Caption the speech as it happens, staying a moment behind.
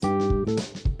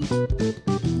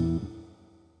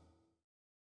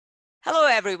Hello,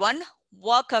 everyone.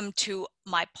 Welcome to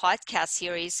my podcast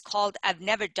series called I've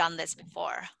Never Done This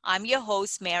Before. I'm your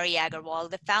host, Mary Agarwal,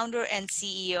 the founder and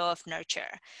CEO of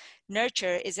Nurture.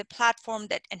 Nurture is a platform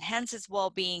that enhances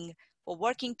well-being for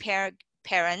working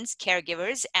parents,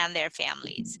 caregivers, and their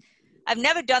families. I've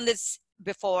Never Done This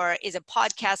Before is a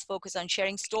podcast focused on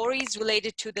sharing stories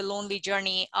related to the lonely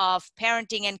journey of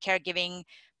parenting and caregiving,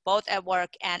 both at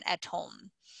work and at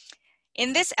home.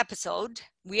 In this episode,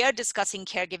 we are discussing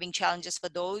caregiving challenges for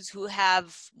those who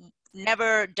have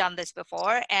never done this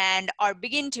before and are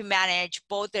beginning to manage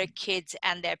both their kids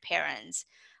and their parents.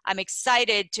 I'm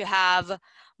excited to have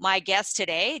my guest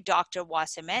today, Dr.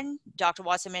 Wasserman. Dr.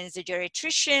 Wasserman is a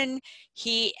geriatrician.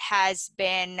 He has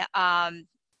been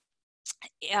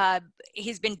uh,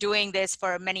 he's been doing this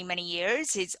for many, many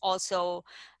years. He's also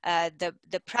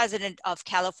the president of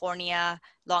California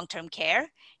Long-Term Care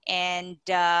and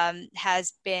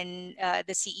has been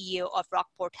the CEO of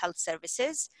Rockport Health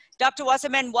Services. Dr.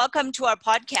 Wasserman, welcome to our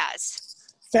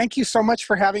podcast. Thank you so much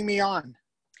for having me on.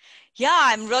 Yeah,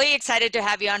 I'm really excited to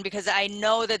have you on because I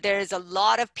know that there's a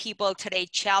lot of people today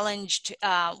challenged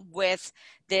with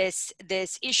this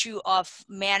issue of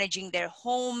managing their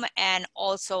home and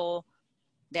also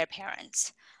their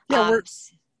parents. Yeah,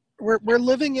 we're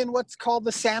living in what's called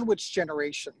the sandwich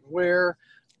generation, where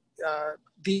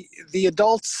the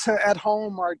adults at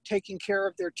home are taking care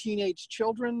of their teenage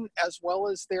children as well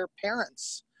as their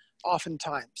parents,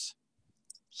 oftentimes.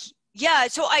 Yeah,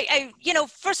 so I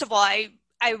first of all,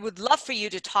 I would love for you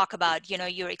to talk about,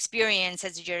 your experience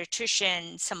as a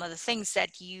geriatrician, some of the things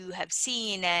that you have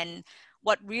seen and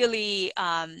what really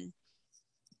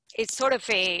it's sort of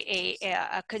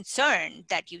a concern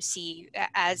that you see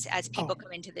as people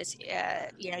come into this,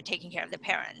 taking care of the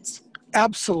parents.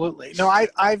 Absolutely. No,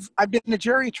 I've been a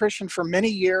geriatrician for many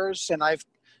years, and I've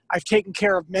taken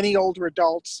care of many older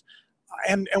adults.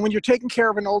 And when you're taking care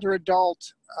of an older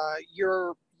adult,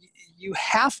 you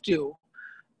have to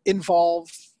involve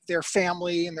their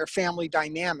family and their family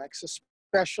dynamics,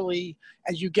 especially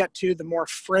as you get to the more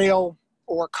frail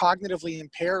or cognitively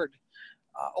impaired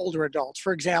older adults.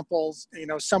 For example,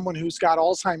 someone who's got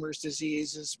Alzheimer's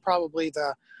disease is probably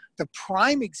the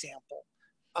prime example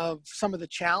of some of the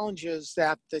challenges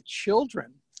that the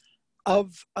children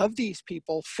of these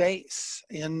people face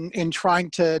in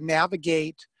trying to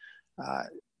navigate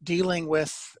dealing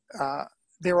with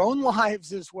their own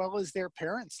lives as well as their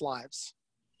parents' lives.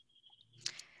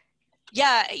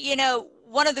 Yeah,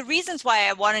 one of the reasons why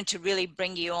I wanted to really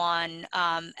bring you on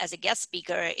as a guest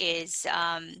speaker is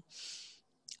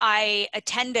I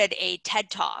attended a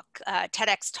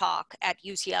TEDx talk at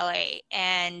UCLA,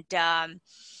 and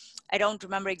I don't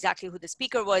remember exactly who the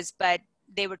speaker was, but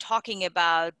they were talking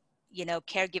about,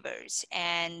 caregivers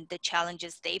and the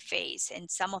challenges they face, and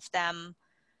some of them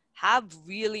have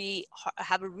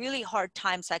a really hard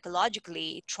time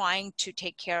psychologically trying to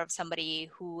take care of somebody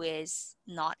who is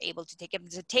not able to take care.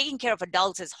 So taking care of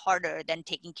adults is harder than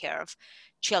taking care of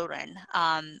children.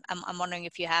 I'm wondering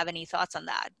if you have any thoughts on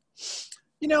that.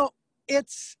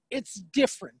 It's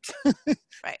different.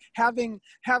 Right. Having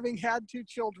had two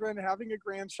children, having a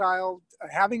grandchild,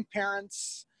 having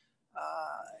parents,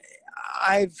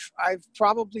 I've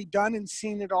probably done and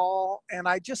seen it all, and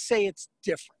I just say it's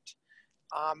different.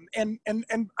 And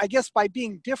I guess by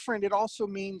being different, it also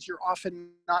means you're often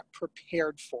not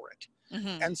prepared for it.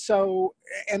 Mm-hmm. And so,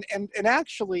 and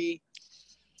actually,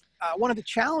 one of the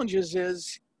challenges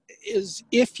is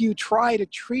if you try to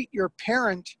treat your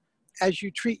parent as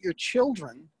you treat your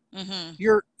children, mm-hmm.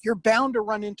 you're bound to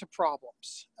run into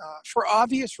problems for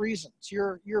obvious reasons.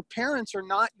 Your parents are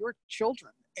not your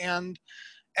children, and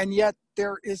yet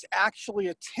there is actually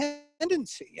a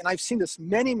tendency, and I've seen this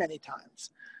many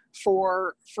times,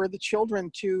 for the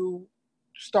children to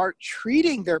start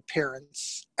treating their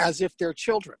parents as if they're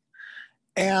children,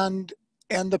 and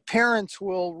the parents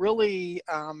will really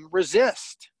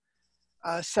resist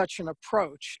such an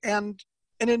approach, and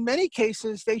in many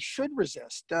cases they should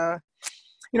resist.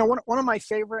 One of my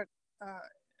favorite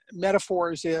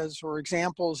metaphors or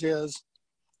examples is,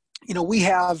 we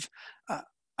have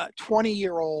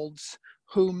 20-year-olds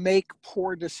who make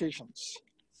poor decisions,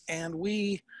 and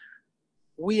we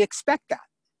expect that.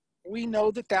 We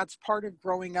know that that's part of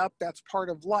growing up. That's part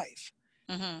of life.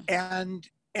 Mm-hmm.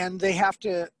 And they have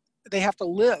to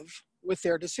live with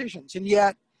their decisions. And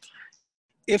yet,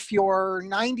 if your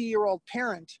 90-year-old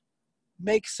parent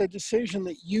makes a decision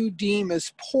that you deem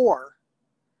as poor,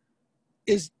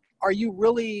 are you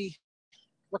really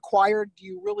required? Do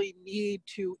you really need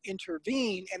to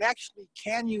intervene? And actually,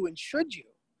 can you and should you?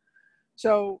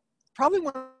 So probably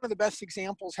one of the best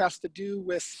examples has to do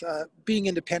with being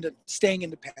independent, staying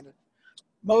independent.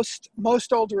 Most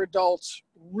older adults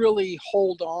really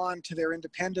hold on to their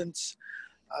independence.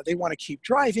 They want to keep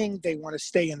driving. They want to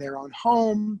stay in their own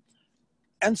home.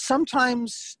 And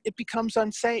sometimes it becomes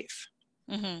unsafe.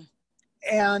 Mm-hmm.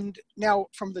 And now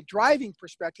from the driving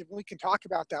perspective, we can talk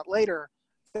about that later,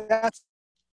 that's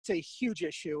a huge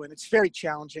issue and it's very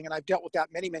challenging. And I've dealt with that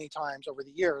many, many times over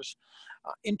the years.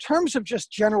 In terms of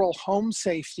just general home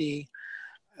safety,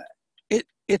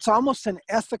 it's almost an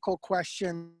ethical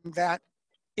question that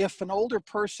if an older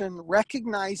person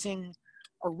recognizes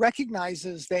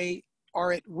they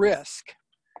are at risk,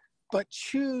 but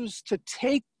choose to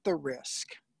take the risk,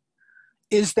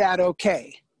 is that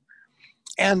okay?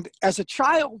 And as a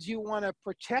child, you want to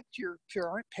protect your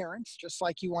parents, just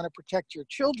like you want to protect your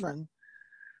children.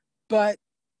 But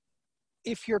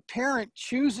if your parent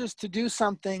chooses to do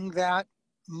something that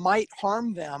might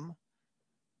harm them,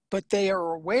 but they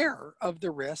are aware of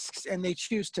the risks and they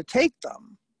choose to take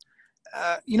them,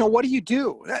 what do you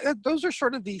do? Those are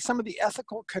sort of some of the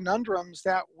ethical conundrums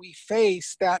that we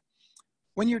face, that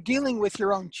when you're dealing with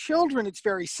your own children, it's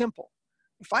very simple.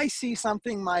 If I see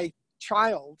something my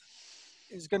child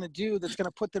is going to do that's going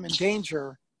to put them in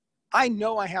danger, I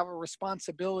know I have a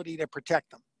responsibility to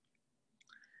protect them.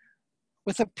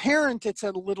 With a parent, it's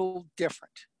a little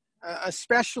different,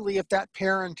 especially if that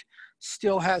parent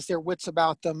still has their wits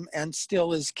about them and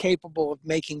still is capable of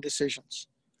making decisions.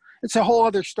 It's a whole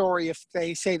other story if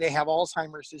they say they have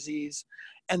Alzheimer's disease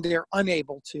and they're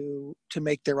unable to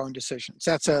make their own decisions.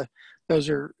 That's a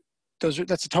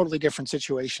totally different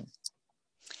situation.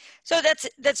 So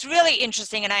that's really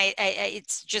interesting, and I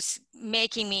it's just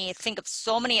making me think of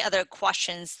so many other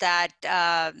questions that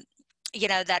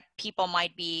that people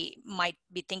might be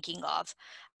thinking of.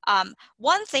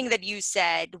 One thing that you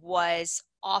said was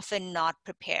often not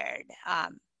prepared.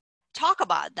 Talk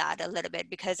about that a little bit,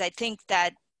 because I think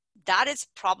that is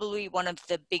probably one of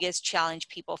the biggest challenge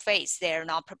people face. They're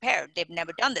not prepared. They've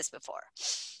never done this before.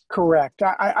 Correct.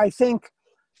 I think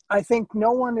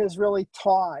no one is really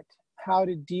taught how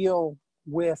to deal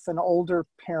with an older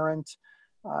parent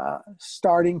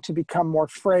starting to become more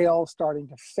frail, starting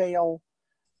to fail,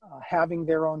 having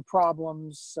their own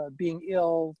problems, being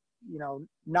ill,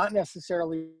 not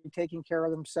necessarily taking care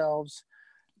of themselves.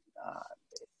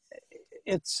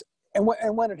 And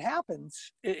when it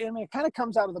happens, it kind of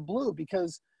comes out of the blue,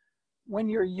 because when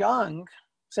you're young,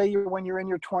 when you're in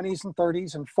your 20s and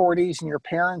 30s and 40s and your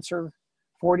parents are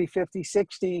 40, 50,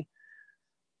 60,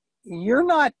 you're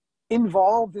not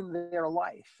involved in their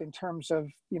life in terms of,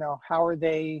 how are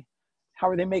they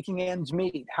making ends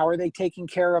meet? How are they taking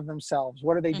care of themselves?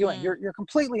 What are they doing? You're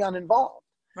completely uninvolved.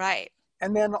 Right.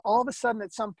 And then all of a sudden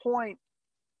at some point,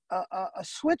 a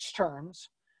switch turns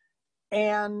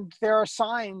and there are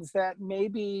signs that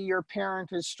maybe your parent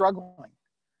is struggling.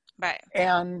 Right.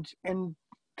 And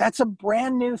that's a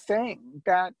brand new thing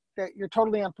that you're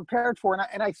totally unprepared for.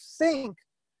 And I think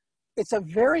it's a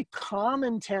very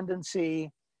common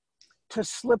tendency to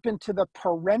slip into the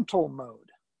parental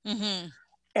mode. Mm-hmm.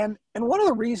 And one of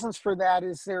the reasons for that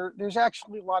is there's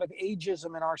actually a lot of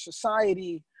ageism in our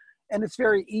society, and it's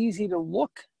very easy to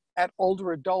look at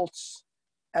older adults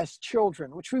as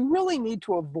children, which we really need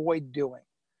to avoid doing.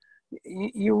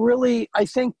 I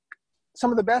think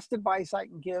some of the best advice I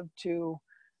can give to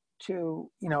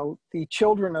the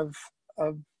children of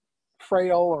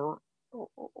frail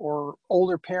or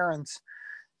older parents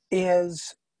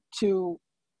is to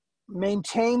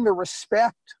maintain the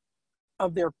respect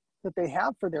that they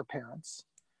have for their parents,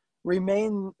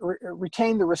 retain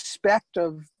the respect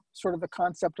of sort of the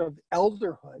concept of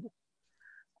elderhood,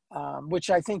 which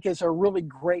I think is a really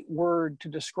great word to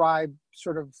describe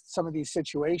sort of some of these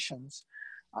situations.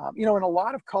 In a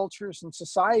lot of cultures and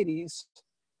societies,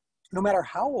 no matter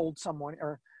how old someone,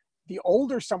 or the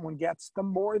older someone gets, the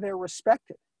more they're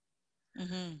respected.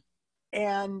 Mm-hmm.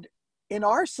 And in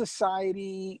our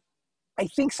society, I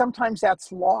think sometimes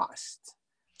that's lost.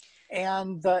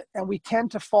 And we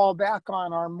tend to fall back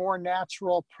on our more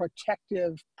natural,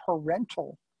 protective,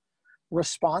 parental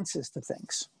responses to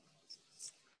things.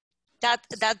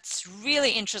 That's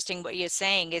really interesting what you're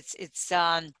saying. It's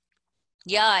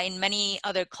in many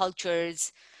other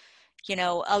cultures,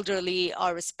 elderly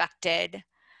are respected.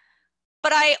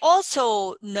 But I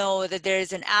also know that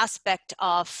there's an aspect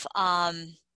of, how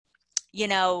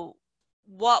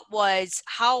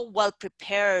well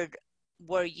prepared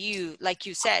were you? Like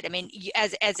you said, I mean,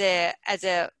 as a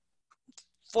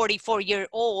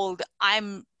 44-year-old,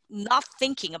 I'm not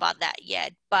thinking about that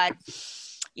yet. But,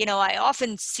 I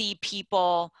often see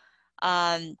people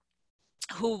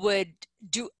who would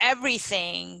do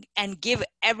everything and give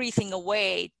everything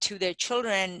away to their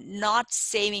children, not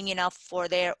saving enough for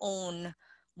their own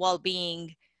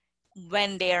well-being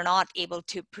when they are not able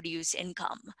to produce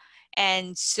income.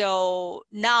 And so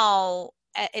now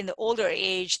in the older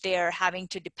age, they're having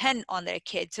to depend on their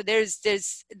kids. So there's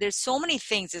so many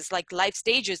things. It's like life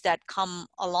stages that come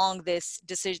along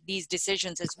these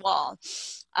decisions as well.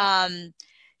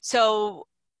 So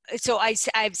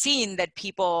I've seen that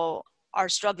people are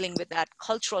struggling with that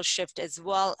cultural shift, as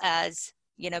well as,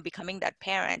 becoming that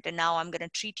parent. And now I'm going to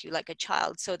treat you like a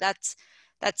child. So that's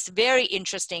very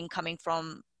interesting, coming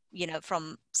from,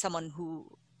 from someone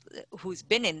who's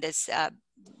been in this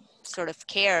sort of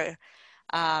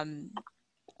um,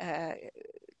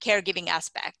 caregiving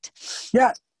aspect.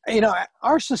 Yeah,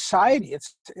 our society,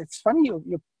 it's funny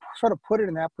you sort of put it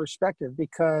in that perspective,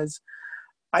 because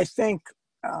I think,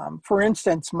 for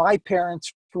instance, my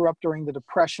parents grew up during the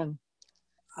Depression,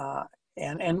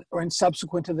 and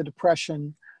subsequent to the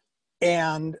Depression,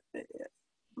 and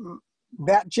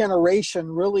that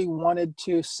generation really wanted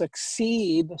to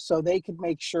succeed so they could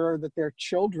make sure that their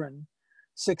children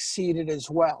succeeded as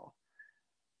well.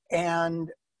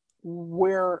 And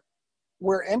we're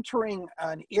entering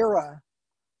an era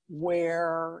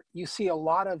where you see a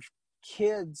lot of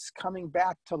kids coming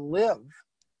back to live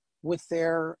with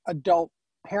their adult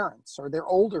parents or their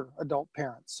older adult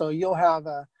parents. So you'll have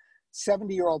a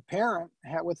 70-year-old parent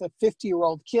with a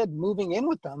 50-year-old kid moving in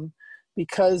with them,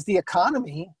 because the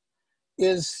economy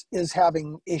is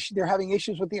having issues. They're having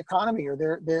issues with the economy, or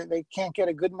they can't get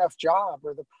a good enough job,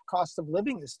 or the cost of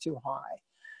living is too high.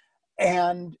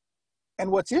 And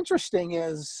what's interesting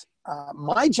is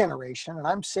my generation, and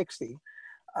I'm 60,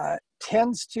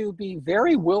 tends to be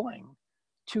very willing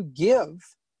to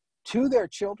give to their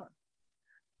children,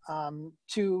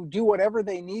 to do whatever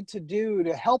they need to do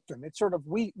to help them. It's sort of,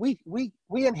 we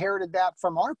inherited that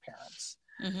from our parents.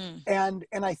 Mm-hmm.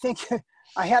 And I think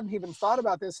I hadn't even thought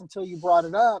about this until you brought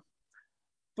it up,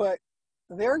 but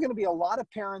there are going to be a lot of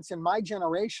parents in my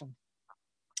generation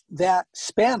that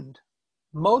spend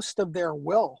most of their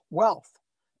wealth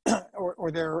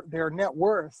or their net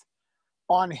worth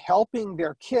on helping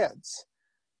their kids,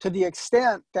 to the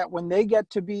extent that when they get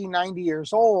to be 90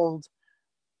 years old,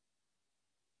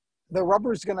 the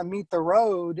rubber's going to meet the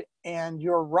road. And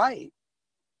you're right.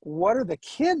 What are the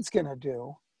kids going to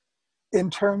do in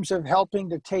terms of helping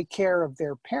to take care of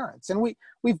their parents? And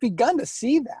we've begun to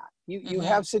see that. You Mm-hmm.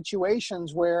 have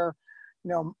situations where,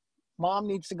 mom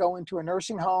needs to go into a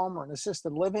nursing home or an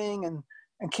assisted living and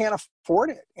can't afford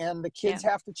it. And the kids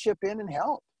have to chip in and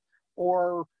help,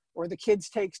 or the kids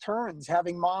takes turns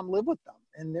having mom live with them.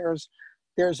 And there's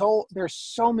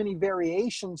so many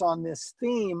variations on this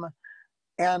theme.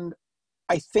 And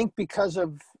I think because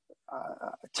of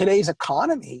today's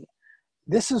economy,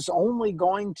 this is only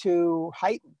going to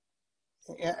heighten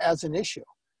as an issue,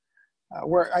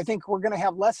 where I think we're going to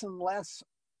have less and less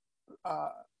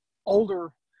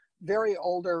very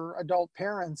older adult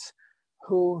parents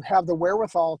who have the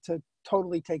wherewithal to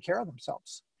totally take care of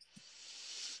themselves.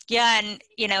 Yeah, and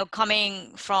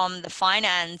coming from the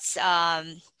finance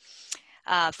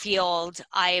field,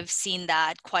 I've seen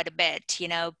that quite a bit.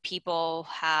 People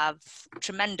have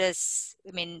tremendous,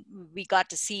 we got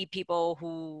to see people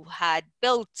who had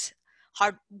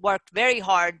worked very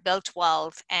hard, built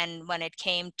wealth, and when it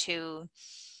came to,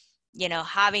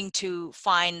 having to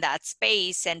find that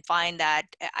space and find that,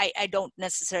 I don't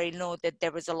necessarily know that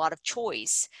there was a lot of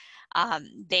choice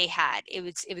they had. It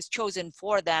was chosen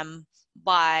for them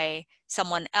by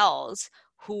someone else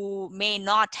who may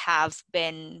not have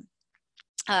been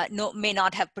may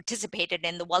not have participated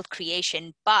in the wealth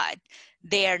creation, but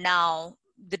they are now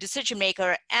the decision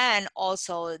maker, and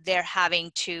also they're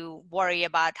having to worry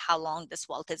about how long this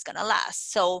wealth is going to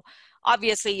last. So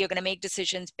obviously you're going to make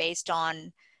decisions based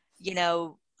on,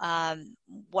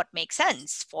 what makes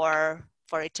sense for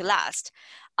it to last.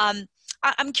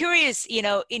 I'm curious,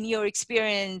 in your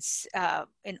experience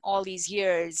in all these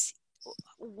years,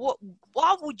 what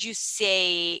would you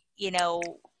say,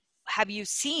 have you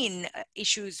seen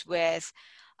issues with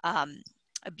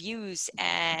abuse,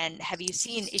 and have you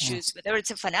seen issues, whether it's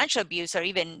a financial abuse or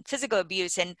even physical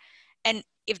abuse, and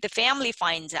if the family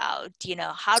finds out,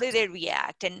 how do they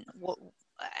react, and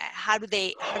how do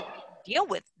they deal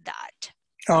with that?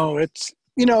 Oh, it's,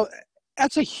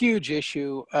 that's a huge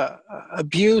issue.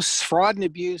 Abuse, fraud and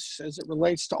abuse as it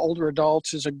relates to older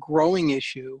adults is a growing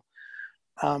issue.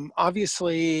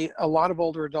 Obviously, a lot of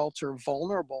older adults are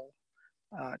vulnerable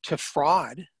to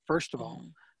fraud, first of all.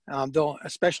 They'll,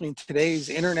 especially in today's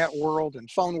internet world and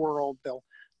phone world,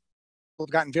 they've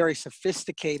gotten very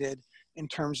sophisticated in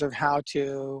terms of how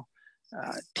to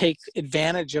take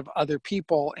advantage of other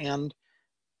people. And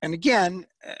again,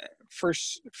 for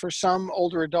some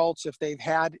older adults, if they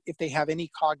have any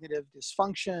cognitive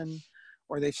dysfunction,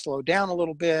 or they've slowed down a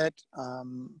little bit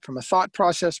from a thought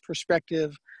process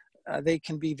perspective, they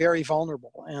can be very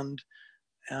vulnerable. And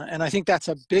I think that's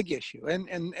a big issue.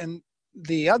 And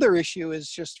the other issue is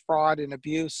just fraud and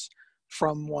abuse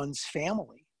from one's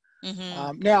family.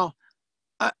 Mm-hmm. Now,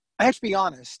 I have to be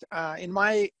honest. In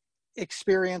my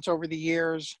experience over the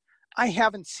years, I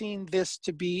haven't seen this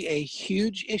to be a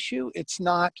huge issue. It's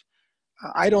not.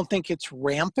 I don't think it's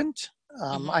rampant.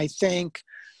 Mm-hmm.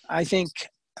 I think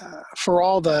for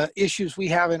all the issues we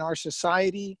have in our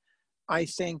society, I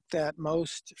think that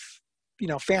most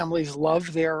families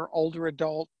love their older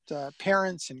adult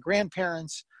parents and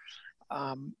grandparents.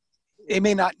 They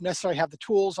may not necessarily have the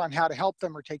tools on how to help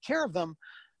them or take care of them,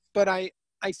 but I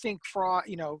think fraud,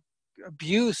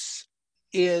 abuse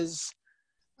is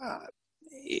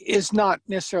not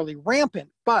necessarily rampant,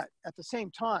 but at the same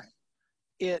time,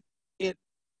 it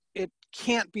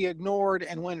can't be ignored,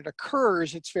 and when it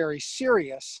occurs, it's very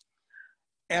serious.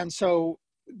 And so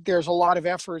there's a lot of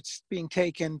efforts being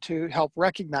taken to help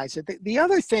recognize it. The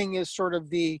other thing is sort of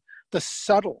the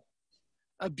subtle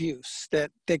abuse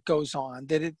that goes on,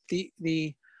 that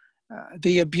the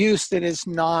abuse that is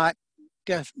not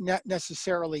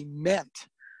necessarily meant.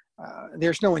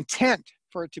 There's no intent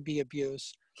for it to be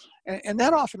abuse. And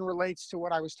that often relates to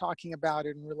what I was talking about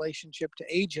in relationship to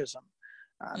ageism,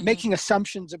 making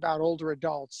assumptions about older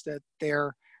adults that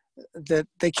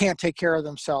they can't take care of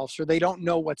themselves, or they don't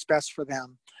know what's best for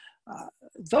them.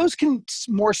 Those can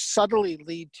more subtly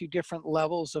lead to different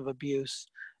levels of abuse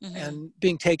and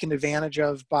being taken advantage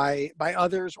of by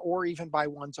others, or even by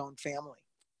one's own family.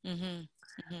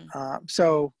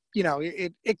 So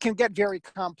it can get very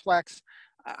complex.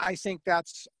 I think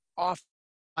that's often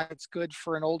it's good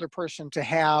for an older person to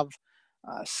have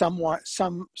some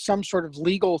sort of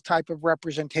legal type of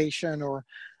representation, or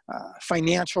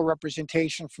financial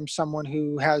representation from someone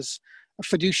who has a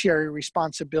fiduciary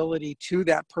responsibility to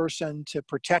that person to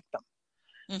protect them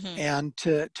and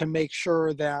to make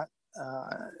sure that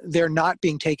they're not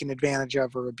being taken advantage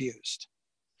of or abused.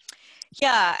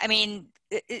 Yeah, I mean,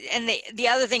 and the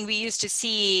other thing we used to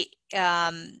see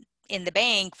in the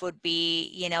bank would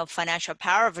be, financial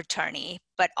power of attorney.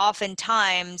 But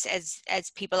oftentimes,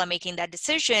 as people are making that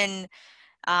decision,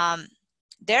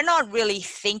 they're not really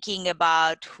thinking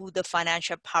about who the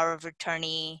financial power of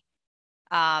attorney,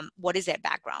 what is their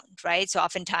background, right? So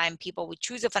oftentimes people would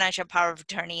choose a financial power of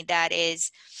attorney that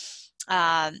is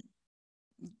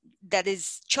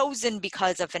chosen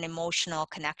because of an emotional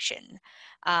connection.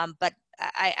 But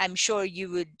I'm sure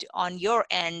you would, on your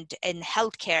end in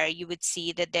healthcare, you would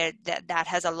see that that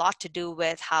has a lot to do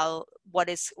with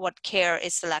what care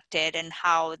is selected and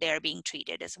how they're being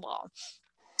treated as well.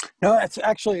 No,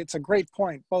 it's a great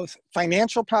point. Both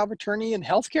financial power of attorney and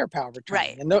healthcare power of attorney,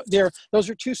 right? And those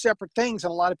are two separate things, and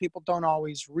a lot of people don't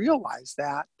always realize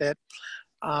that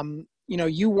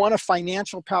you want a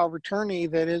financial power of attorney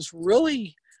that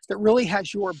really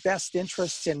has your best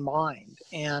interests in mind,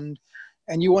 and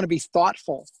you want to be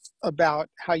thoughtful about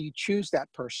how you choose that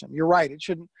person. You're right.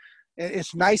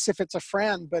 It's nice if it's a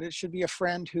friend, but it should be a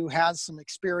friend who has some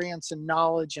experience and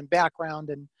knowledge and background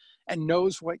and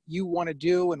knows what you want to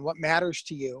do and what matters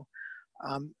to you.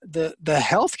 The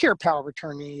healthcare power of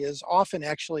attorney is often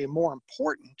actually more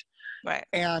important, right?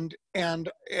 And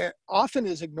it often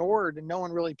is ignored, and no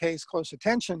one really pays close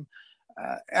attention.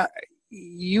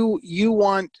 You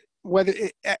want, whether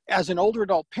as an older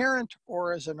adult parent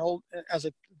or as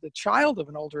the child of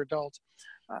an older adult,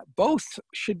 both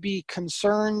should be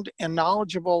concerned and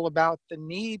knowledgeable about the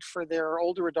need for their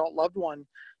older adult loved one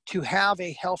to have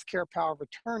a healthcare power of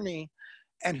attorney,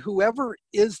 and whoever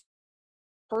is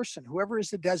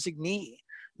the designee,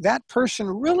 that person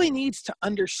really needs to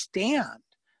understand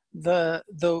the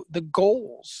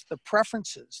goals, the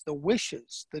preferences, the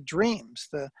wishes, the dreams,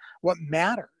 what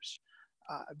matters,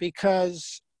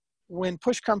 because when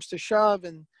push comes to shove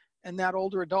and that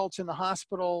older adult's in the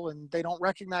hospital and they don't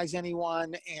recognize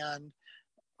anyone, and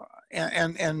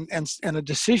a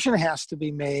decision has to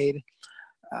be made,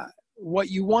 what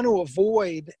you want to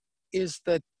avoid is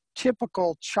the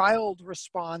typical child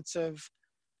response of,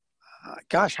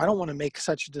 gosh, I don't want to make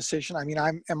such a decision. I mean,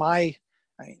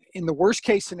 in the worst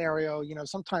case scenario,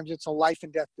 sometimes it's a life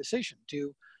and death decision.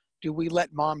 Do we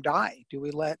let mom die? Do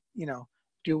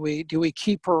we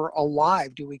keep her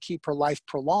alive? Do we keep her life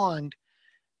prolonged?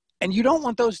 And you don't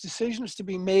want those decisions to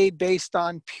be made based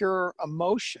on pure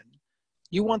emotion.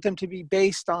 You want them to be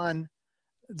based on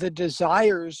the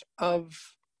desires of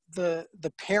the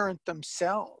parent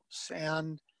themselves,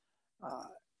 and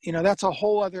That's a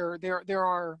whole other, there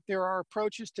are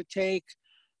approaches to take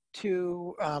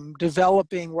to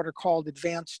developing what are called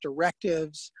advanced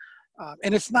directives.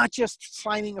 And it's not just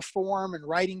signing a form and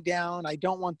writing down, I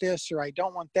don't want this or I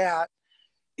don't want that.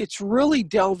 It's really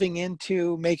delving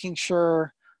into making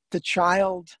sure the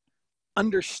child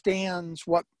understands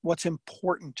what's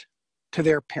important to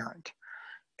their parent.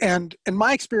 And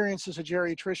my experience as a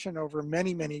geriatrician over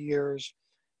many, many years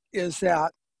is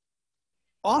that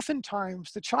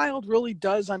oftentimes the child really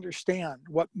does understand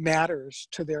what matters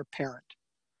to their parent.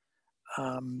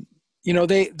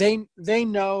 They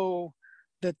know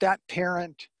that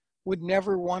parent would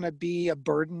never want to be a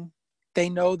burden. They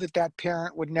know that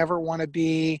parent would never want to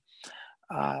be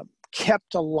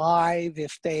kept alive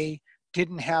if they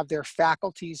didn't have their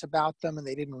faculties about them and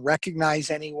they didn't recognize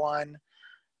anyone.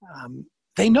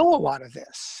 They know a lot of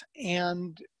this,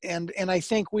 and I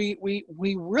think we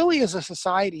really as a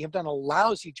society have done a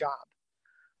lousy job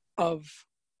of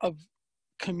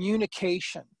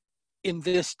communication in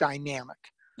this dynamic.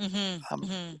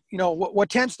 What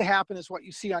tends to happen is what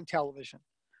you see on television.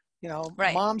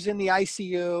 Right. Mom's in the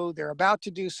ICU, they're about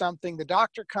to do something, the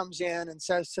doctor comes in and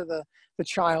says to the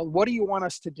child, what do you want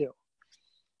us to do?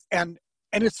 And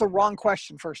it's the wrong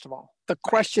question, first of all. The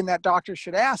question that doctor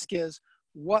should ask is,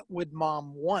 what would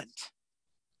mom want?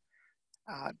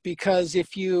 Because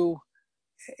if you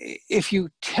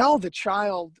tell the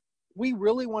child, we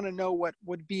really want to know what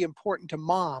would be important to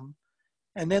mom,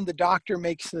 and then the doctor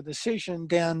makes the decision,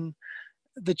 then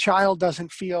the child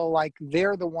doesn't feel like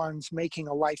they're the ones making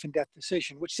a life and death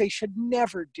decision, which they should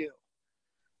never do.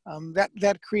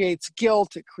 That creates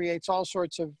guilt. It creates all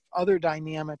sorts of other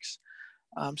dynamics.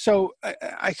 So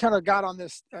I kind of got on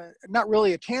this, not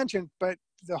really a tangent, but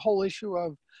the whole issue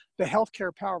of the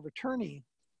healthcare power of attorney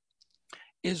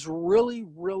is really,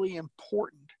 really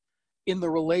important in the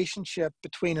relationship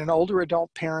between an older adult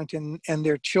parent and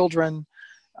their children,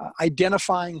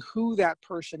 identifying who that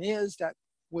person is that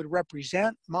would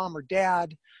represent mom or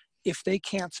dad if they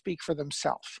can't speak for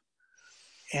themselves.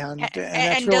 And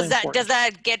that's really important. Does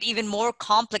that get even more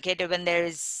complicated when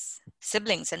there's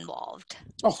siblings involved?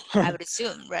 Oh, I would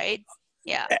assume, right?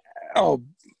 Yeah. Oh,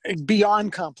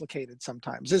 beyond complicated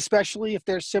sometimes, especially if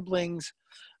there's siblings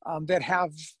that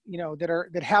have,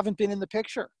 that haven't been in the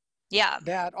picture. Yeah.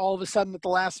 That all of a sudden at the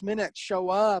last minute show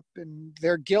up and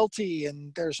they're guilty,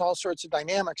 and there's all sorts of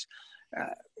dynamics.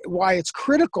 Why it's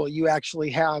critical you actually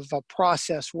have a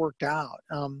process worked out.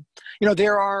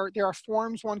 There are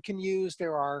forms one can use.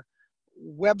 There are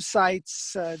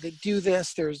websites that do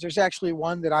this. There's actually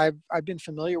one that I've been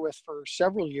familiar with for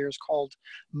several years called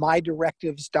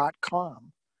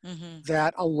mydirectives.com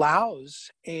that allows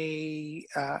a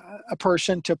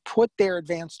person to put their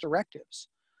advanced directives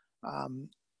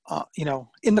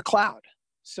in the cloud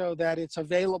so that it's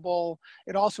available.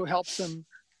 It also helps them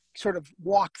sort of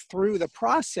walk through the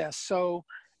process, so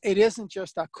it isn't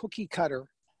just a cookie cutter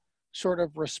sort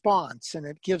of response, and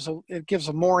it gives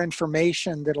a more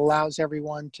information that allows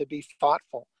everyone to be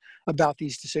thoughtful about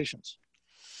these decisions.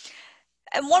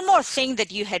 And one more thing that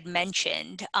you had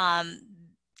mentioned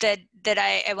that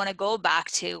I want to go back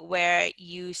to, where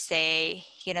you say,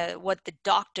 what the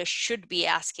doctor should be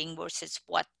asking versus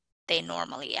what they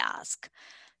normally ask.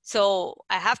 So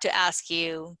I have to ask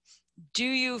you, do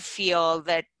you feel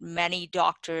that many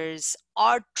doctors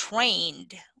are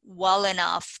trained well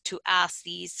enough to ask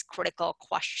these critical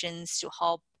questions to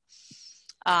help,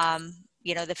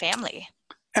 the family?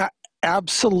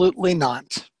 Absolutely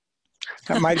not.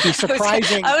 That might be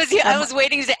surprising. I was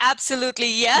waiting to say absolutely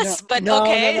yes, but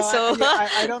okay. No. So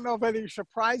I don't know whether you're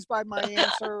surprised by my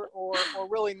answer or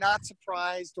really not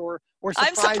surprised or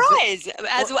surprised. I'm surprised,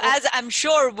 as I'm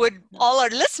sure all our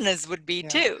listeners would be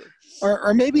too.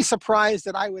 Or maybe surprised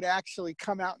that I would actually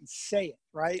come out and say it,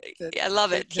 right? I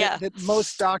love it. That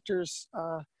most doctors,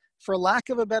 for lack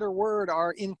of a better word,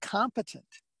 are incompetent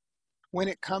when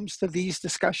it comes to these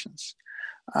discussions.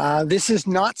 This is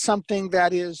not something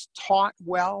that is taught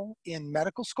well in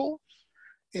medical school.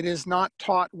 It is not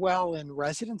taught well in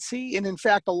residency. And in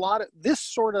fact, a lot of this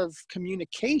sort of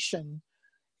communication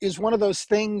is one of those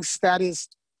things that is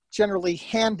generally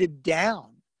handed down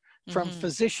from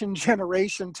physician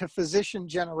generation to physician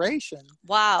generation.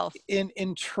 Wow.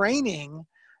 In training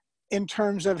in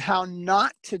terms of how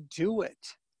not to do it.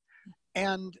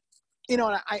 And,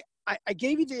 I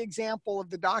gave you the example of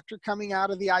the doctor coming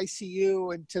out of the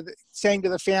ICU and saying to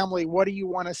the family, what do you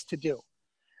want us to do?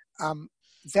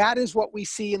 That is what we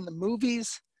see in the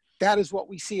movies. That is what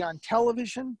we see on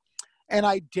television. And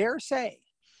I dare say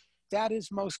that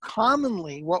is most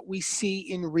commonly what we see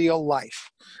in real life.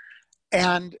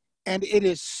 And it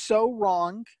is so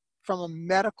wrong. from a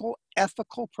medical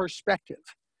ethical perspective.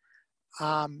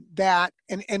 And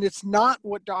it's not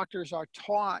what doctors are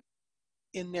taught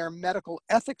in their medical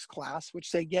ethics class,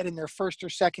 which they get in their first or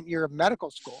second year of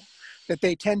medical school, that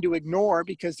they tend to ignore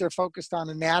because they're focused on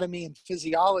anatomy and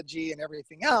physiology and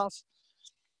everything else.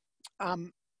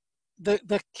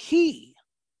 The key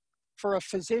for a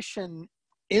physician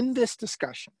in this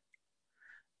discussion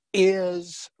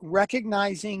is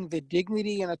recognizing the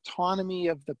dignity and autonomy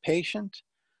of the patient,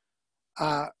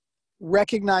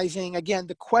 recognizing, again,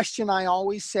 the question I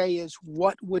always say is,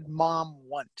 what would mom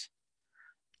want?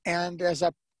 And as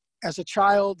a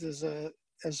child, as a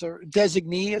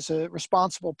designee, as a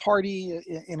responsible party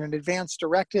in an advance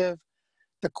directive,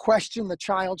 the question the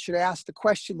child should ask, the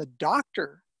question the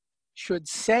doctor should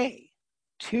say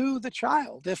to the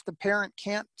child, if the parent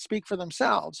can't speak for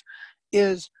themselves,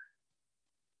 is,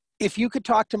 if you could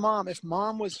talk to mom, if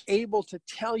mom was able to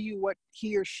tell you what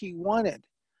he or she wanted,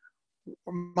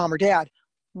 or mom or dad,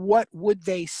 what would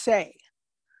they say?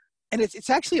 And it's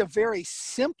actually a very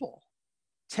simple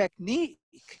technique,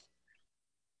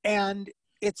 and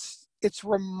it's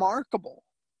remarkable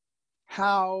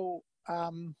how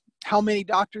many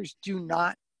doctors do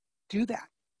not do that.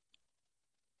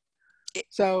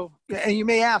 So, and you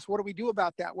may ask, what do we do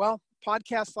about that? Well,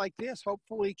 podcasts like this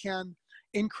hopefully can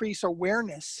increase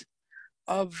awareness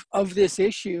of this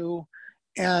issue.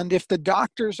 And if the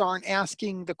doctors aren't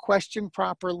asking the question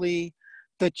properly,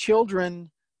 the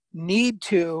children need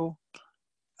to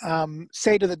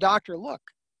say to the doctor, look,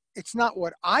 it's not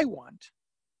what I want,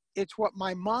 it's what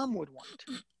my mom would want.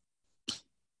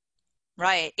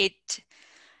 Right.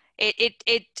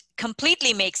 It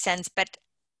completely makes sense. But,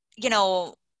 you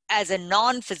know, as a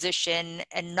non-physician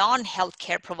and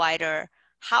non-healthcare provider,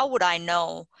 how would I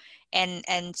know?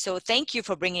 And so thank you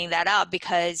for bringing that up,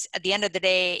 because at the end of the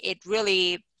day, it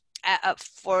really,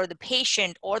 for the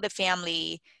patient or the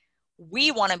family,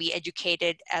 we want to be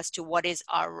educated as to what is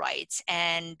our rights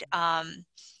and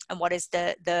what is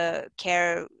the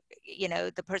care, you know,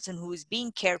 the person who's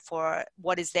being cared for,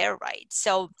 what is their rights.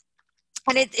 So,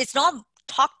 and it's not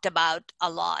talked about a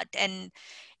lot, and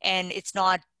it's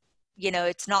not, you know,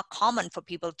 it's not common for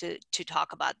people to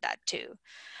talk about that too.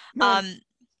 No,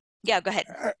 yeah, go ahead.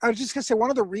 I was just going to say,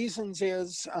 one of the reasons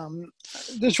is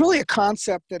there's really a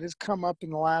concept that has come up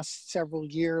in the last several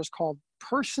years called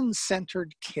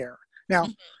person-centered care. Now,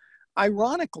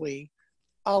 ironically,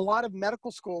 a lot of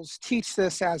medical schools teach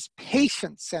this as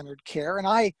patient-centered care, and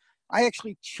I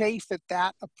actually chafe at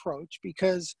that approach,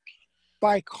 because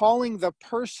by calling the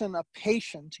person a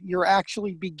patient, you're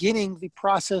actually beginning the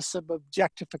process of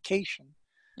objectification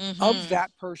of that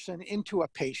person into a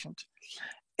patient.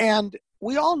 And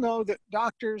we all know that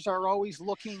doctors are always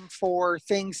looking for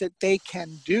things that they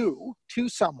can do to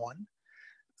someone.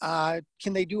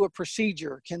 Can they do a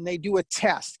procedure? Can they do a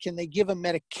test? Can they give a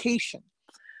medication?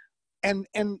 And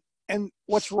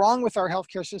what's wrong with our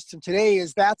healthcare system today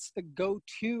is that's the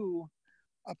go-to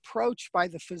approach by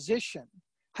the physician.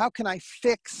 How can I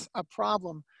fix a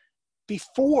problem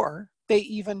before they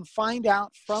even find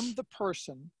out from the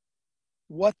person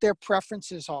what their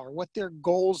preferences are, what their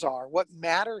goals are, what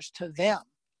matters to them?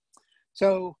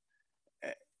 So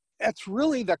that's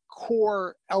really the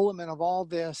core element of all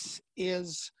this,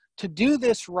 is to do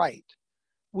this right.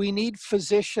 We need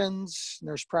physicians,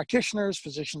 nurse practitioners,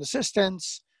 physician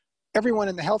assistants, everyone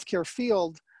in the healthcare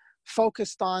field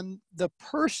focused on the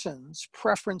person's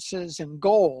preferences and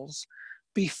goals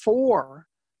before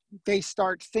they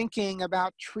start thinking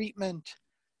about treatment,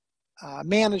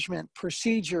 management,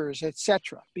 procedures,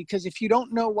 etc. Because if you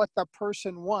don't know what the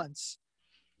person wants,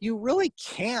 you really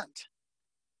can't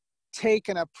take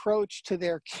an approach to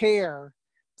their care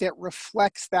that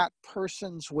reflects that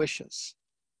person's wishes.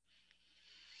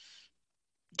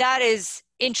 That is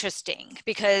interesting,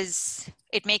 because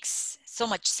it makes so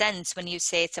much sense when you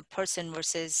say it's a person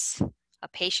versus a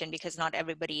patient, because not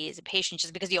everybody is a patient.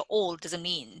 Just because you're old doesn't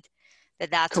mean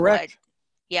that that's correct. What,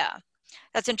 yeah,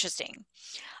 that's interesting.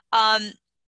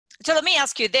 So let me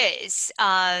ask you this.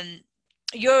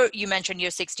 You mentioned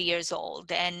you're 60 years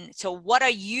old. And so what are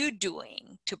you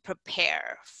doing to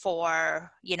prepare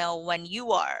for, you know, when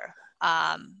you are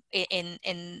in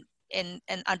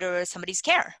under somebody's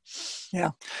care?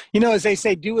 Yeah. You know, as they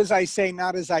say, do as I say,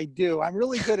 not as I do. I'm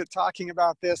really good at talking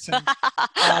about this.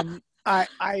 And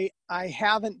I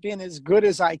haven't been as good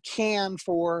as I can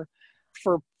for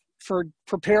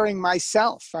preparing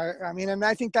myself. I mean, and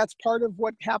I think that's part of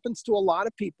what happens to a lot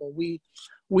of people.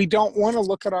 We don't want to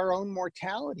look at our own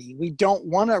mortality. We don't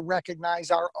want to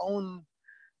recognize our own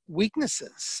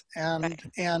weaknesses.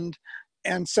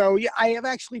 And so, yeah, I have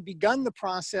actually begun the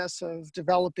process of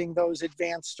developing those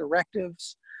advanced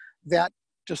directives. that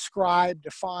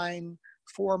define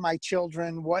for my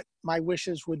children what my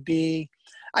wishes would be.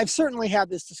 I've certainly had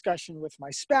this discussion with my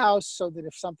spouse so that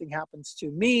if something happens to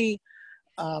me,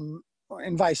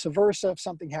 and vice versa, if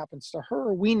something happens to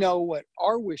her, we know what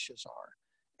our wishes are,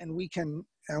 and we can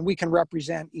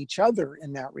represent each other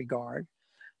in that regard.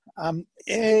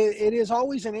 It is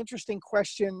always an interesting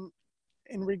question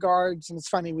in regards, and it's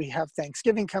funny, we have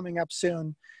Thanksgiving coming up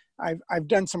soon. I've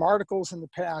done some articles in the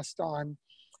past on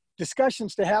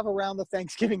discussions to have around the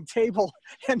Thanksgiving table,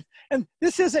 and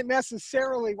this isn't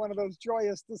necessarily one of those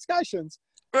joyous discussions.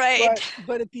 Right.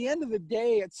 But at the end of the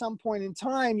day, at some point in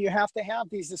time, you have to have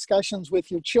these discussions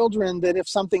with your children that if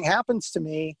something happens to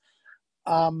me,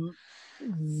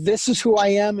 this is who I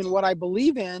am and what I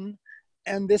believe in,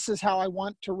 and this is how I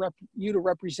want you to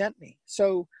represent me.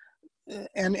 So,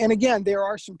 and again, there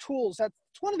are some tools. That's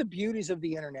one of the beauties of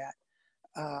the internet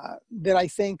that I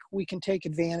think we can take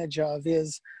advantage of.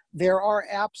 Is there are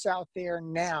apps out there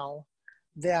now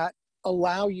that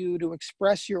allow you to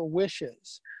express your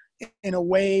wishes in a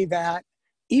way that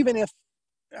even if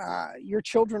your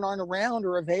children aren't around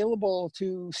or available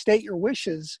to state your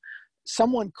wishes,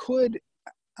 someone could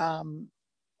find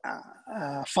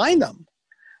them.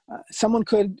 Someone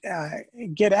could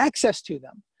get access to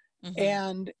them.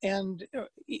 Mm-hmm. And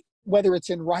whether it's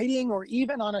in writing or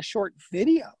even on a short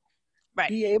video, right,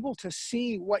 be able to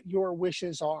see what your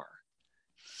wishes are.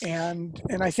 And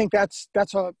I think that's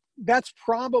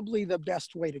probably the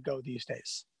best way to go these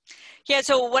days. Yeah,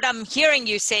 so what I'm hearing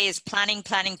you say is planning,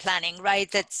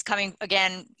 right? That's coming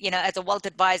again, as a wealth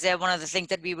advisor, one of the things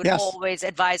that we would always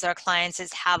advise our clients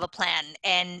is have a plan,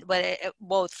 and whether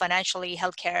both financially,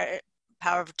 healthcare,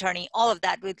 power of attorney, all of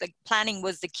that, with like planning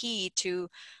was the key to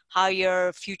how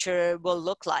your future will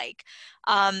look like.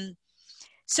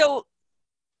 So,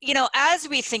 as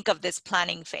we think of this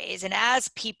planning phase, and as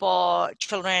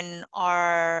children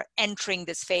are entering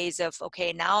this phase of,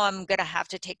 okay, now I'm going to have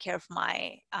to take care of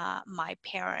my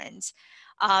parents,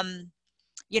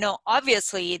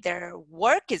 obviously their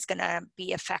work is going to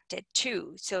be affected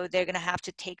too. So they're going to have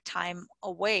to take time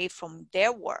away from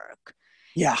their work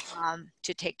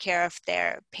to take care of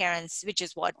their parents, which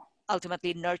is what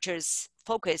ultimately Nurture's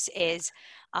focus is.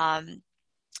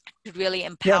 To really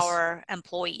empower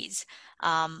employees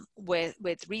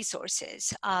with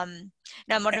resources. Now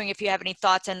I'm wondering if you have any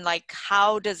thoughts on like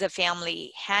how does a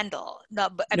family handle? No,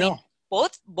 but I mean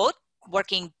both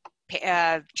working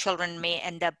children may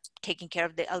end up taking care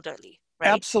of the elderly. Right?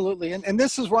 Absolutely, and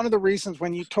this is one of the reasons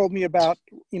when you told me about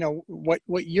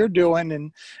what you're doing,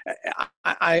 and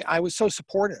I was so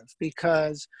supportive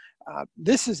because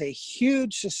this is a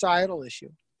huge societal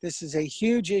issue. This is a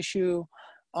huge issue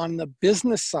on the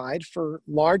business side for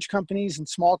large companies and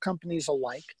small companies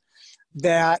alike,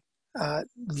 that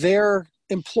their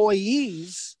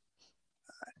employees,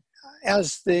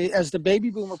 as the baby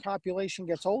boomer population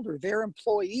gets older, their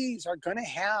employees are going to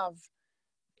have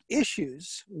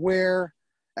issues where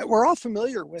we're all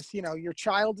familiar with. Your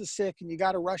child is sick and you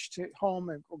got to rush to home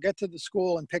and or get to the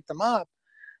school and pick them up,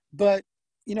 but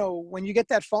when you get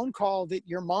that phone call that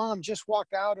your mom just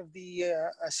walked out of the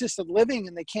assisted living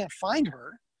and they can't find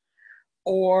her,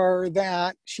 or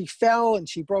that she fell and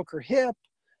she broke her hip,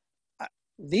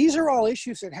 these are all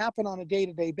issues that happen on a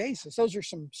day-to-day basis. Those are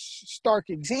some stark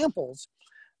examples,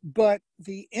 but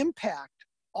the impact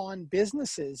on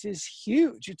businesses is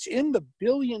huge. It's in the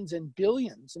billions and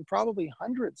billions and probably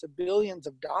hundreds of billions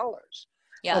of dollars.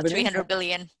 Yeah, 300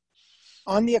 billion.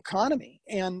 On the economy.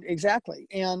 And exactly.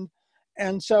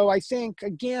 And so I think,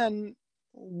 again,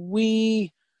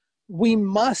 we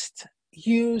must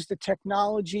use the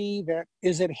technology that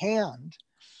is at hand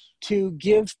to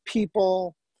give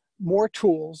people more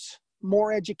tools,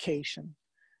 more education.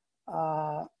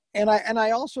 And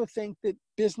I also think that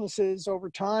businesses over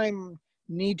time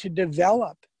need to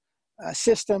develop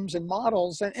systems and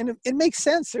models. And it makes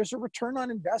sense. There's a return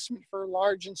on investment for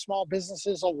large and small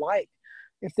businesses alike.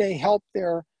 If they help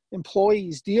their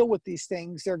employees deal with these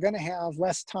things, they're going to have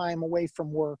less time away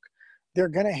from work. They're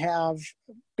going to have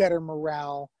better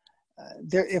morale.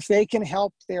 If they can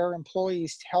help their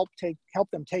employees, help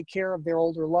them take care of their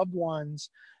older loved ones,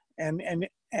 and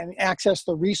access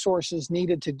the resources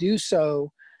needed to do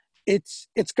so, it's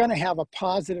going to have a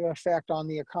positive effect on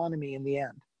the economy in the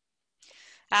end.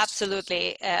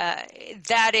 Absolutely.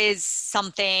 That is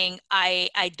something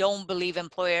I don't believe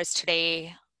employers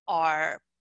today are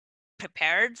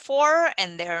prepared for,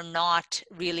 and they're not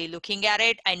really looking at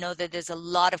it. I know that there's a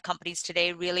lot of companies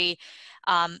today really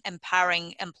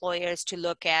empowering employers to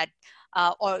look at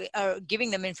or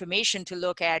giving them information to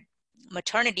look at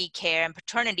maternity care and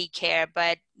paternity care,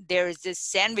 but there is this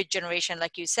sandwich generation,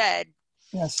 like you said,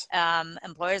 Yes.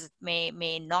 Employers may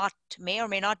or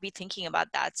may not be thinking about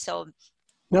that. So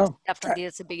No. definitely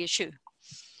it's a big issue.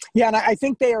 Yeah, and I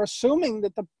think they are assuming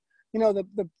that the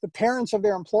parents of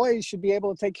their employees should be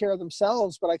able to take care of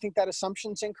themselves, but I think that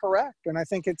assumption's incorrect. And I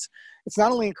think it's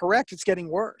not only incorrect, it's getting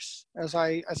worse, as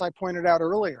I pointed out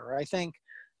earlier. I think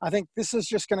this is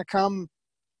just going to come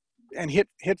and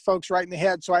hit folks right in the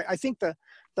head. So I think the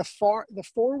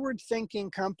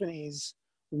forward-thinking companies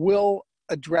will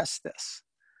address this,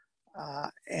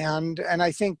 and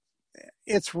I think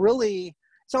it's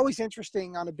always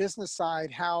interesting on a business side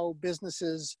how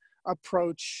businesses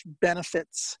approach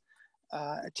benefits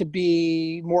to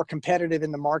be more competitive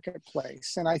in the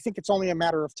marketplace. And I think it's only a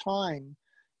matter of time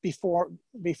before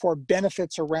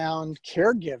benefits around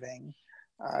caregiving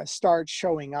start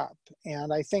showing up.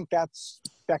 And I think that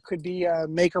could be a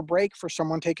make or break for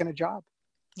someone taking a job.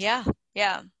 Yeah,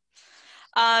 yeah.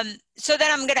 So then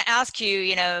I'm going to ask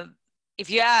you, if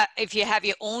you have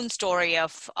your own story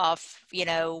of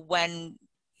when,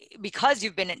 because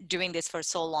you've been doing this for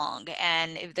so long,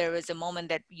 and if there was a moment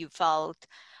that you felt,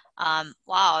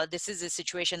 wow, this is a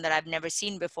situation that I've never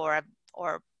seen before,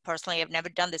 or personally, I've never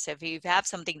done this. If you have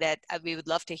something that we would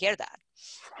love to hear that.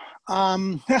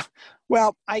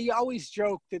 Well, I always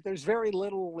joke that there's very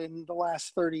little in the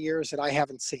last 30 years that I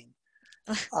haven't seen.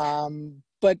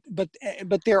 But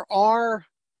there are,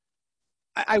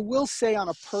 I will say on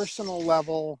a personal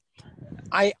level,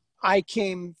 I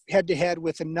came head to head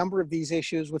with a number of these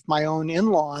issues with my own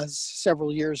in-laws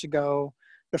several years ago.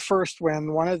 The first,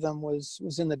 when one of them was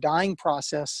in the dying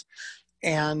process,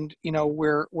 and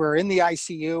we're in the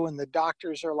ICU, and the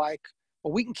doctors are like,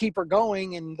 well, we can keep her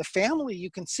going, and the family, you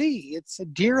can see it's a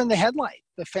deer in the headlight.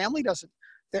 The family doesn't.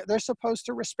 They're supposed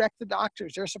to respect the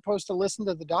doctors. They're supposed to listen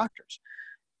to the doctors.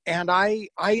 And I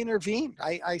intervened.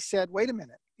 I said, wait a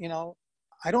minute,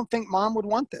 I don't think mom would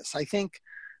want this. I think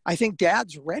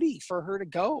dad's ready for her to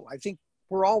go. I think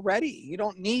we're all ready. You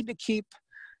don't need to keep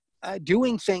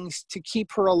doing things to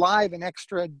keep her alive an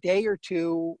extra day or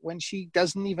two when she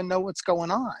doesn't even know what's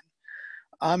going on.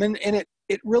 And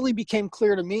it really became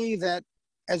clear to me that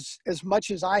as much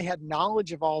as I had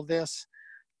knowledge of all this,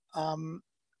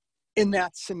 in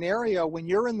that scenario, when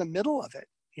you're in the middle of it,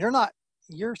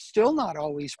 you're still not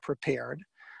always prepared.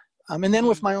 And then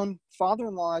with my own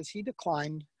father-in-law, as he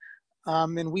declined,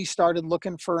 and we started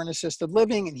looking for an assisted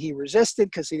living, and he resisted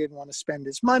because he didn't want to spend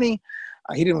his money.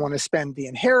 He didn't want to spend the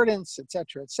inheritance, et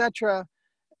cetera, et cetera.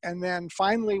 And then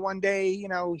finally one day,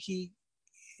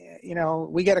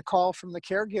 we get a call from the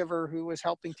caregiver who was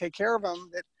helping take care of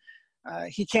him that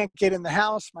he can't get in the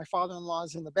house. My father-in-law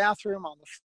is in the bathroom on the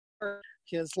floor.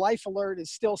 His life alert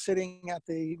is still sitting at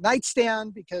the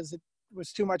nightstand because it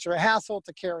was too much of a hassle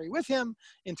to carry with him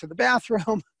into the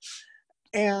bathroom.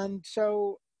 And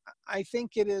so I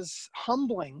think it is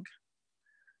humbling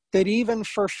that even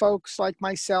for folks like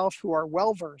myself who are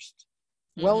well-versed,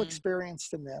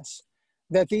 well-experienced in this,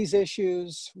 that these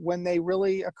issues, when they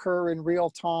really occur in real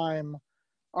time,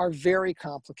 are very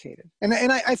complicated. And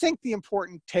I think the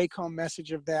important take-home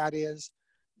message of that is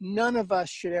none of us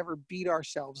should ever beat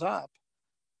ourselves up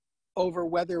over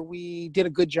whether we did a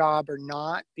good job or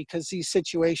not, because these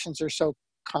situations are so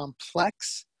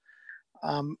complex.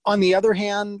 On the other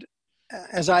hand,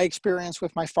 as I experienced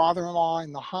with my father-in-law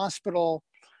in the hospital,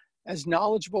 as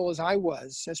knowledgeable as I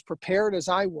was, as prepared as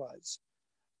I was,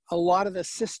 a lot of the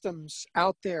systems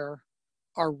out there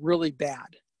are really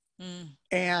bad.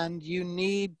 And you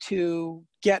need to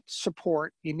get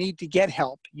support. You need to get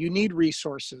help. You need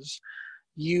resources.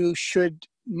 You should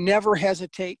never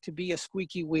hesitate to be a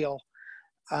squeaky wheel.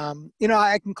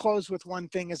 I can close with one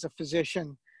thing as a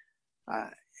physician.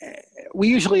 We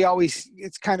usually always,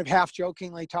 it's kind of half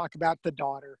jokingly talk about the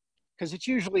daughter, because it's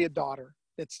usually a daughter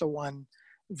that's the one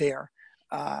there.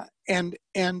 And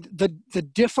the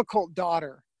difficult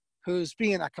daughter who's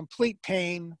being a complete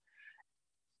pain.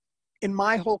 In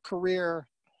my whole career,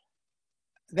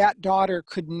 that daughter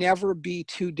could never be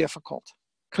too difficult,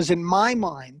 because in my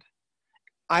mind,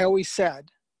 I always said,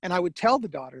 and I would tell the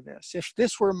daughter this, if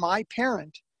this were my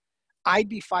parent, I'd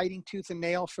be fighting tooth and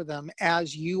nail for them,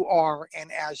 as you are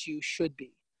and as you should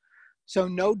be. So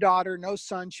no daughter, no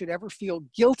son should ever feel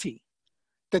guilty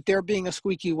that they're being a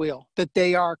squeaky wheel, that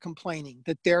they are complaining,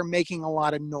 that they're making a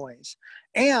lot of noise.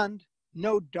 And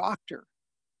no doctor,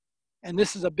 and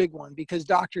this is a big one because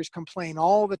doctors complain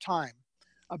all the time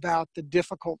about the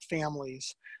difficult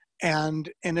families. And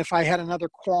if I had another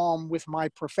qualm with my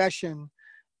profession,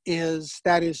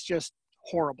 that is just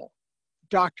horrible.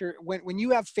 Doctor, when you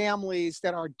have families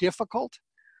that are difficult,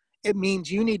 it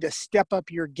means you need to step up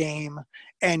your game,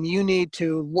 and you need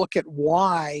to look at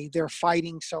why they're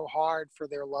fighting so hard for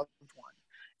their loved one.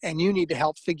 and you need to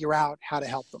help figure out how to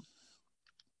help them.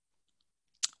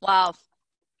 Wow,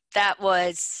 that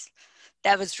was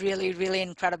really, really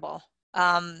incredible.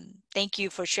 Thank you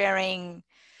for sharing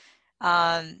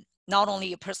not only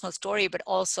your personal story, but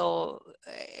also,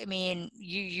 I mean,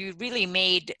 you really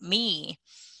made me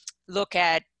look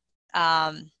at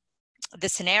the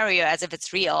scenario as if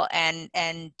it's real, and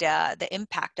the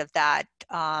impact of that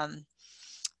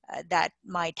that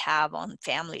might have on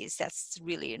families. That's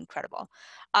really incredible.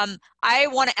 I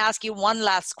want to ask you one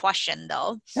last question,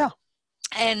 though. Yeah.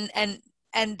 And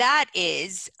that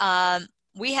is,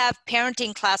 we have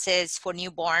parenting classes for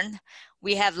newborn.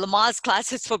 We have Lamaze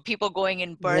classes for people going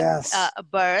in birth,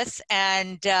 Yes.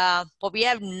 and but we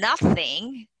have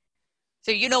nothing.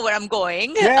 So you know where I'm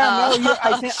going. Yeah, no,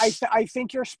 I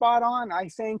think you're spot on. I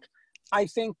think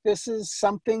this is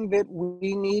something that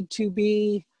we need to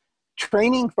be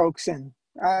training folks in.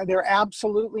 There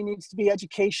absolutely needs to be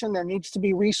education. There needs to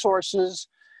be resources,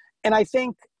 and I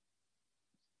think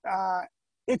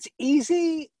it's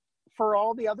easy for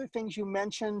all the other things you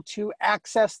mentioned to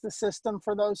access the system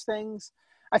for those things.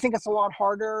 I think it's a lot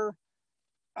harder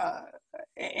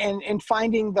in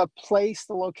finding the place,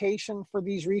 the location for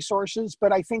these resources.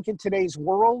 But I think in today's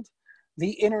world,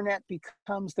 the internet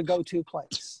becomes the go-to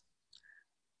place.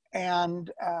 And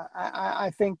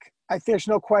I think there's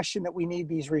no question that we need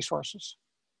these resources.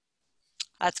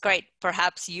 That's great.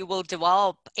 Perhaps you will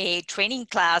develop a training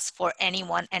class for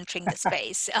anyone entering the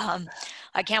space.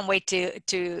 I can't wait to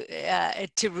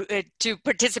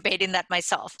participate in that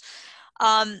myself.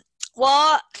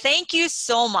 Well, thank you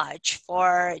so much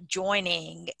for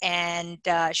joining and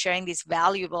sharing these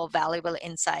valuable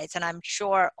insights. And I'm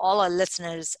sure all our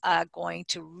listeners are going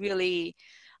to really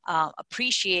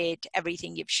appreciate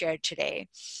everything you've shared today.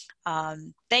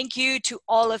 Thank you to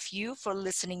all of you for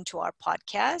listening to our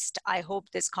podcast. I hope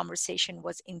this conversation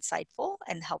was insightful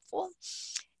and helpful.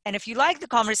 And if you like the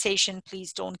conversation,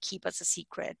 please don't keep us a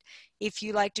secret. If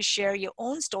you like to share your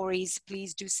own stories,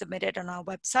 please do submit it on our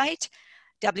website,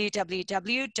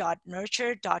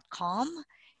 www.nurture.com.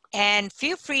 And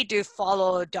feel free to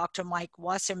follow Dr. Mike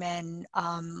Wasserman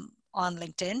on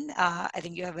LinkedIn. I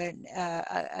think you have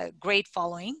a great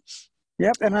following.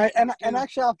 Yep, and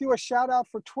actually I'll do a shout out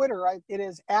for Twitter. It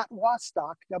is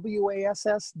 @Wasdoc,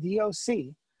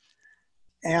 WASSDOC,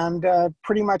 and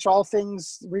pretty much all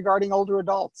things regarding older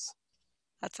adults.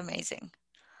 That's amazing.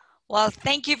 Well,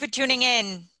 thank you for tuning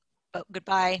in.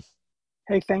 Goodbye.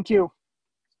 Hey, thank you.